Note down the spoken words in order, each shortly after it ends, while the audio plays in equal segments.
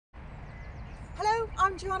Hello,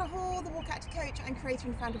 I'm Joanna Hall, the WalkActive coach and creator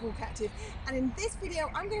and founder of WalkActive, and in this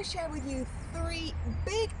video I'm going to share with you 3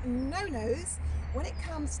 big no-nos when it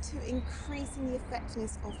comes to increasing the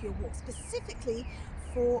effectiveness of your walk, specifically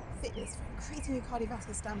for fitness, for increasing your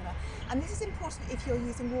cardiovascular stamina. And this is important if you're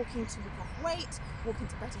using walking to walk off weight, walk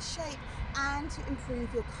into better shape, and to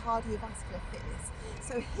improve your cardiovascular fitness.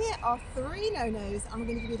 So here are 3 no-nos. I'm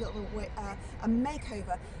going to give you a little a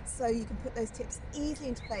makeover so you can put those tips easily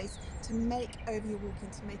into place to make over your walking,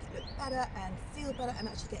 to make it look better and feel better and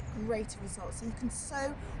actually get greater results. So you can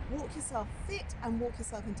walk yourself fit and walk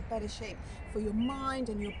yourself into better shape for your mind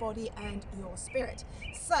and your body and your spirit.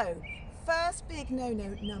 So first big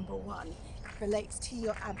no-no, number 1, relates to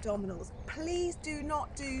your abdominals. Please do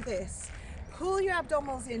not do this. Pull your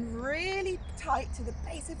abdominals in really tight to the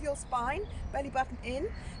base of your spine, belly button in,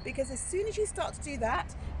 because as soon as you start to do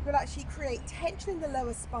that, you'll actually create tension in the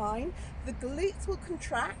lower spine. The glutes will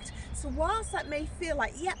contract. So whilst that may feel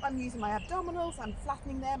like, yep, I'm using my abdominals, I'm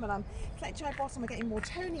flattening them and I'm clenching my bottom, I'm getting more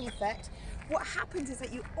toning effect, what happens is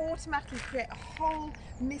that you automatically create a whole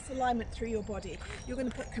misalignment through your body. You're going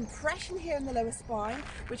to put compression here in the lower spine,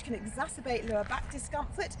 which can exacerbate lower back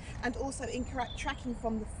discomfort and also incorrect tracking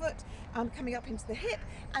from the foot coming up into the hip,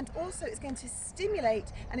 and also it's going to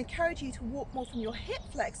stimulate and encourage you to walk more from your hip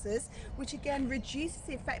flexors, which again reduces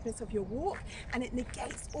the effectiveness of your walk, and it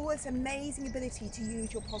negates all this amazing ability to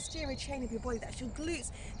use your posterior chain of your body. That's your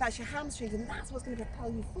glutes, that's your hamstrings, and that's what's going to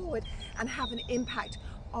propel you forward and have an impact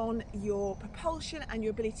on your propulsion and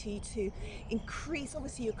your ability to increase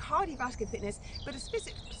obviously your cardiovascular fitness. But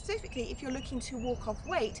specifically if you're looking to walk off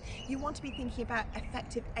weight, you want to be thinking about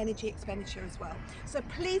effective energy expenditure as well. So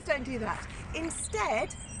please don't do that.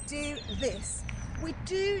 Instead, do this. We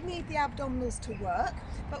do need the abdominals to work,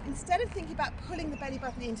 but instead of thinking about pulling the belly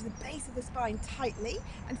button into the base of the spine tightly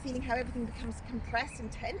and feeling how everything becomes compressed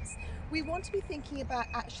and tense, we want to be thinking about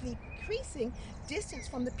actually increasing distance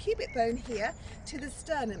from the pubic bone here to the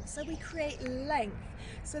sternum. So we create length.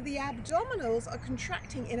 So the abdominals are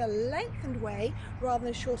contracting in a lengthened way rather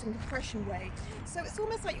than a shortened compression way. So it's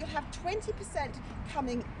almost like you'll have 20%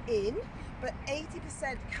 coming in, but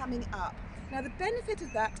 80% coming up. Now the benefit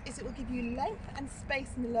of that is it will give you length and space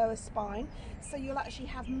in the lower spine, so you'll actually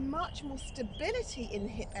have much more stability in the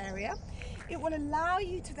hip area. It will allow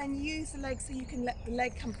you to then use the leg so you can let the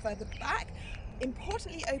leg come further back,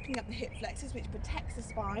 importantly opening up the hip flexors, which protects the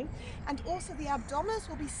spine, and also the abdominals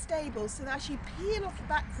will be stable, so that as you peel off the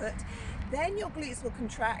back foot, then your glutes will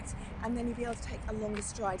contract and then you'll be able to take a longer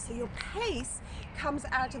stride. So your pace comes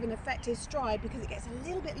out of an effective stride because it gets a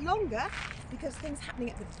little bit longer because things happening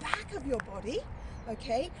at the back of your body,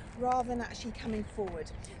 okay, rather than actually coming forward.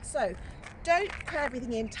 So don't put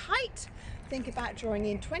everything in tight. Think about drawing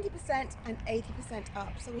in 20% and 80%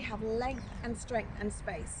 up. So we have length and strength and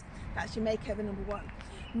space. That's your makeover number 1.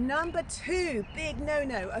 Number 2, big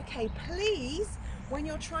no-no. Okay, please, when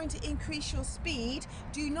you're trying to increase your speed,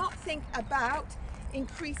 do not think about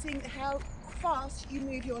increasing how fast you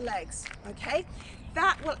move your legs, okay?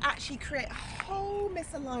 That will actually create a whole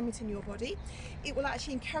misalignment in your body. It will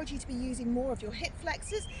actually encourage you to be using more of your hip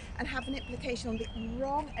flexors and have an implication on the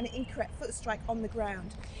wrong and incorrect foot strike on the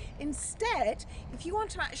ground. Instead, if you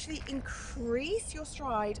want to actually increase your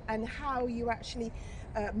stride and how you actually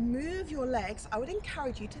move your legs, I would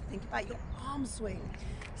encourage you to think about your arm swing.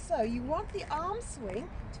 So you want the arm swing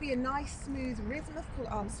to be a nice, smooth, rhythmical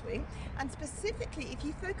arm swing, and specifically if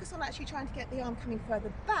you focus on actually trying to get the arm coming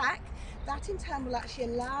further back, that in turn will actually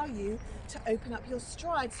allow you to open up your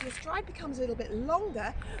stride. So your stride becomes a little bit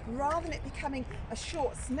longer rather than it becoming a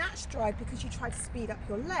short snatch stride because you try to speed up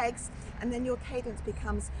your legs and then your cadence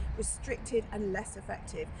becomes restricted and less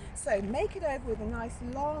effective. So make it over with a nice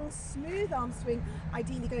long smooth arm swing,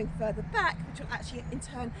 ideally going further back, which will actually in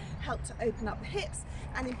turn help to open up the hips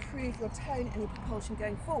and improve your tone and your propulsion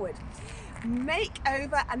going forward.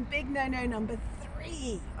 Makeover and big no-no number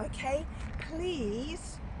 3, okay?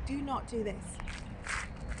 Please do not do this.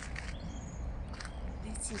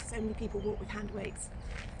 I see so many people walk with hand weights.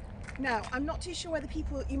 Now, I'm not too sure whether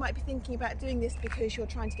you might be thinking about doing this because you're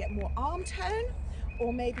trying to get more arm tone,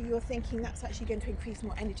 or maybe you're thinking that's actually going to increase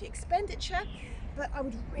more energy expenditure, but I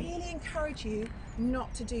would really encourage you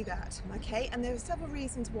not to do that, okay? And there are several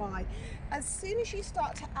reasons why. As soon as you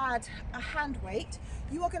start to add a hand weight,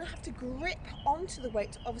 you are going to have to grip onto the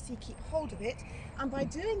weight to obviously keep hold of it, and by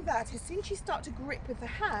doing that, as soon as you start to grip with the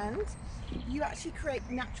hand, you actually create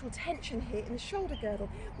natural tension here in the shoulder girdle,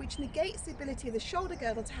 which negates the ability of the shoulder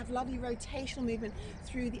girdle to have lovely rotational movement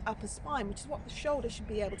through the upper spine, which is what the shoulder should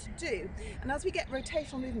be able to do. And as we get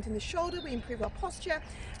rotational movement in the shoulder, we improve our posture,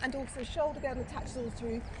 and also shoulder girdle attaches all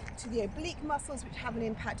through to the oblique muscles, which have an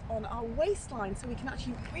impact on our waistline, so we can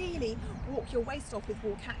actually really walk your waist off with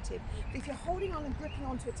WalkActive. But if you're holding on and gripping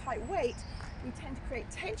onto a tight weight, we tend to create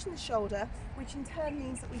tension in the shoulder, which in turn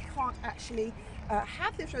means that we can't actually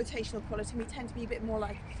have this rotational quality. We tend to be a bit more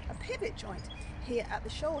like a pivot joint here at the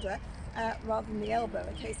shoulder rather than the elbow.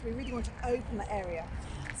 Okay, so we really want to open the area.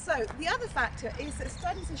 So the other factor is that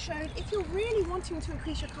studies have shown if you're really wanting to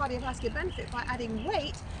increase your cardiovascular benefit by adding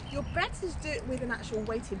weight, you're better to do it with an actual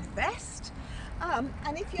weighted vest.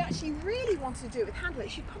 And if you actually really want to do it with hand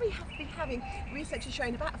weights, you probably have to be having researchers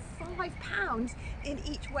showing about 5 pounds in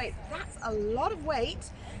each weight. That's a lot of weight,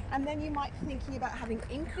 and then you might be thinking about having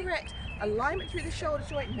incorrect alignment through the shoulder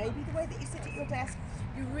joint, maybe the way that you sit at your desk.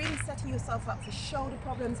 You're really setting yourself up for shoulder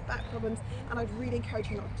problems, back problems, and I'd really encourage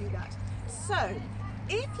you not to do that. So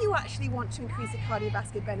if you actually want to increase the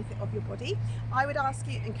cardiovascular benefit of your body, I would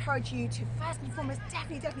encourage you to first and foremost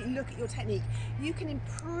definitely look at your technique. You can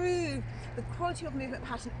improve the quality of movement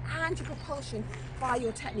pattern and your propulsion by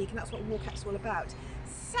your technique, and that's what WalkActive is all about.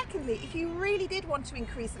 Secondly, if you really did want to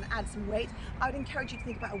increase and add some weight, I would encourage you to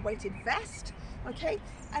think about a weighted vest, okay?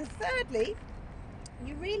 And thirdly,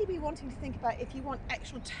 you really be wanting to think about if you want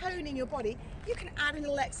actual tone in your body, you can add a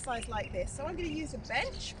little exercise like this. So I'm going to use a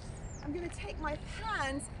bench. I'm going to take my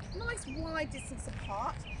hands nice wide distance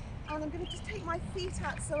apart, and I'm going to just take my feet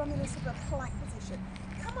out so I'm in a sort of plank position.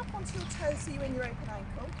 Come up onto your toes so you're in your open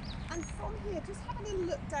ankle, and from here just have a little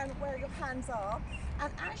look down at where your hands are,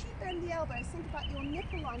 and as you bend the elbows, think about your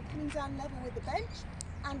nipple line coming down level with the bench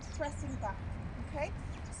and pressing back, okay?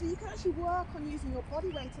 So you can actually work on using your body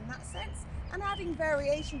weight in that sense and adding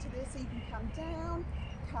variation to this, so you can come down,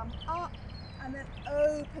 come up, and then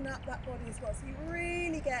open up that body as well. So you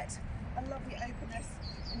really get a lovely openness,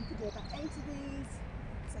 and you can do about 8 of these.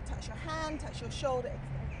 So touch your hand, touch your shoulder,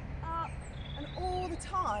 extend up, and all the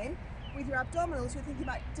time with your abdominals, you're thinking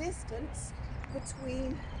about distance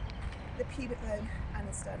between the pubic bone and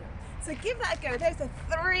the sternum. So give that a go. Those are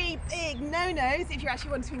 3 big no-nos if you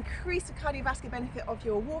actually want to increase the cardiovascular benefit of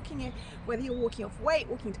your walking, whether you're walking off weight,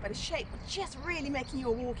 walking into better shape, or just really making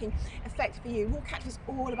your walking effective for you. WalkActive is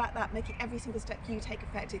all about that, making every single step you take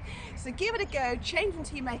effective. So give it a go, change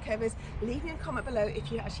into your makeovers, leave me a comment below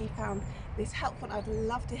if you actually found this helpful, and I'd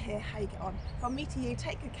love to hear how you get on. From me to you,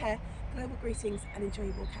 take good care, global greetings, and enjoy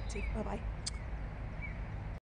your WalkActive. Bye-bye.